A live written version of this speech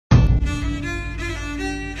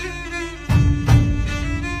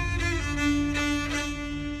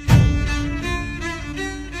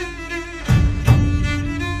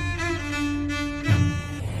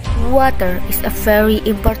Water is a very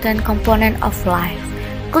important component of life.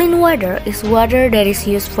 Clean water is water that is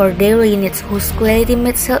used for daily needs whose quality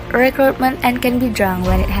meets requirement and can be drunk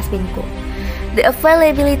when it has been cooled. The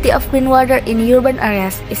availability of clean water in urban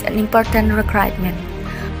areas is an important requirement.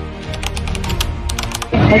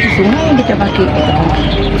 Baju sungai yang kita pakai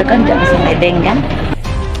itu kan jangan sampai denggan.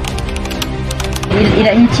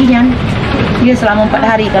 Tidak nyucinya. Dia selama 4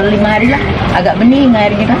 hari, kalau 5 hari lah agak bening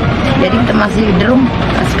airnya kan. Jadi kita masih drum,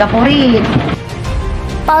 masih kaporit.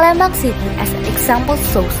 Palembang City as an example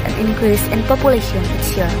shows an increase in population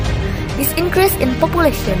each year. This increase in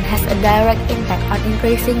population has a direct impact on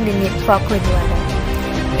increasing the need for clean water.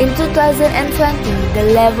 In 2020,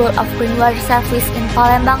 the level of clean water service in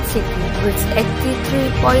Palembang City reached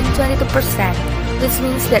 83.22%, which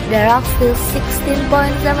means that there are still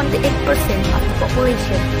 16.78% of the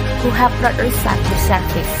population who have not received the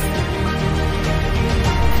service.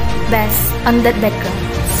 Based on that background,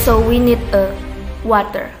 so we need a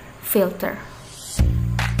water filter.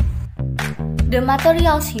 The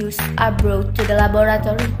materials used are brought to the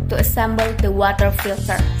laboratory to assemble the water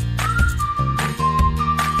filter.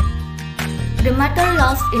 The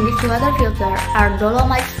materials in this water filter are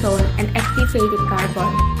dolomite stone and activated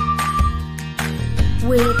carbon.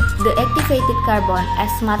 With the activated carbon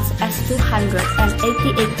as much as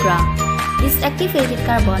 288 grams. This activated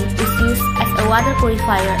carbon is used as a water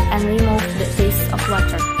purifier and removes the taste of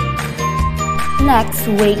water. Next,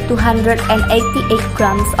 weigh 288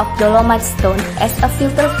 grams of dolomite stone as a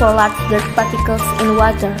filter for large dirt particles in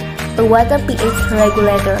water, a water pH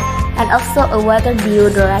regulator, and also a water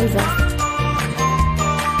deodorizer.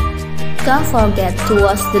 Don't forget to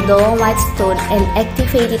wash the dolomite stone and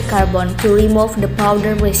activated carbon to remove the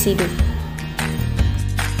powder residue.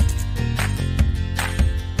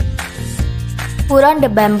 Put on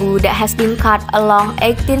the bamboo that has been cut along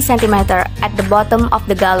 18 cm at the bottom of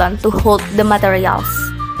the gallon to hold the materials.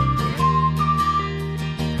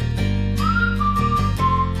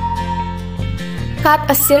 Cut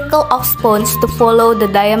a circle of sponge to follow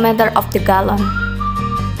the diameter of the gallon.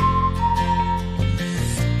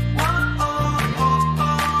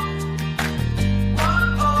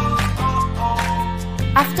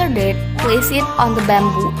 After that, place it on the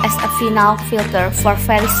bamboo as a final filter for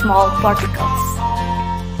very small particles.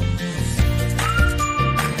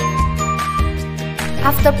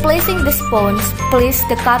 After placing the sponge, place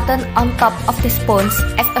the cotton on top of the sponge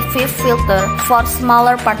as a fifth filter for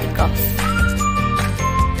smaller particles.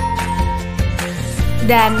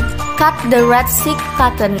 Then, cut the red silk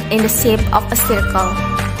cotton in the shape of a circle.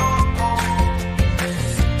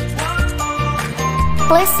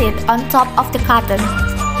 Place it on top of the cotton.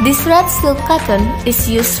 This red silk cotton is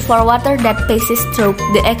used for water that passes through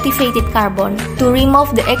the activated carbon to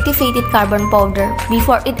remove the activated carbon powder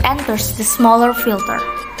before it enters the smaller filter.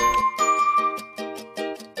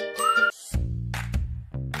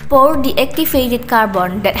 Pour the activated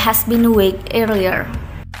carbon that has been weighed earlier.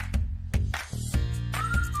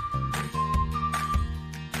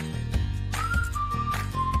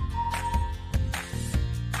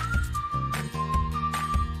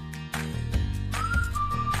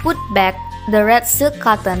 Put back the red silk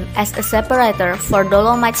cotton as a separator for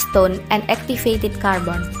dolomite stone and activated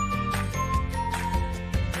carbon.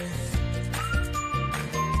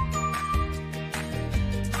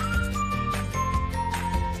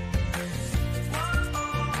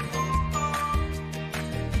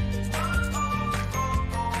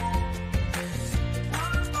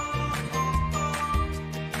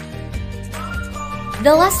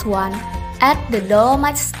 The last one, add the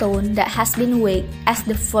dolomite stone that has been weighed as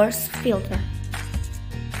the first filter.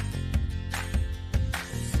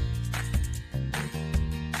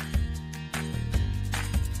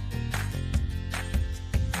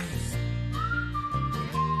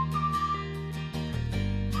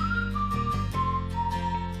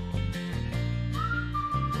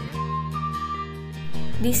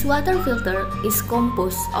 This water filter is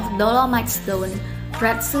composed of dolomite stone,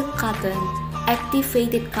 red silk cotton,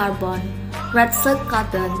 activated carbon, red silk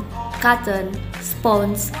cotton,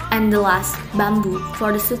 sponge, and the last, bamboo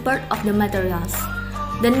for the support of the materials.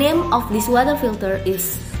 The name of this water filter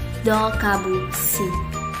is IWSC.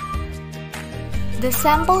 The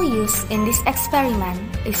sample used in this experiment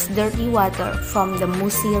is dirty water from the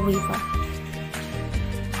Musi River.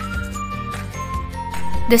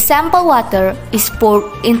 The sample water is poured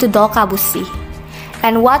into IWSC,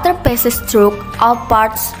 and water passes through all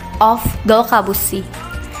parts of IWSC,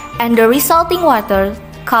 and the resulting water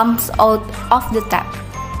comes out of the tap.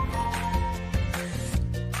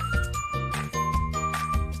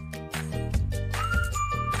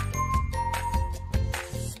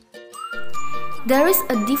 There is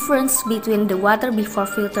a difference between the water before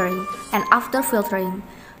filtering and after filtering.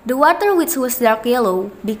 The water which was dark yellow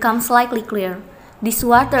becomes slightly clear. This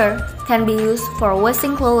water can be used for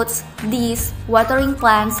washing clothes, dishes, watering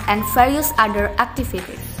plants, and various other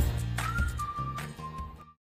activities.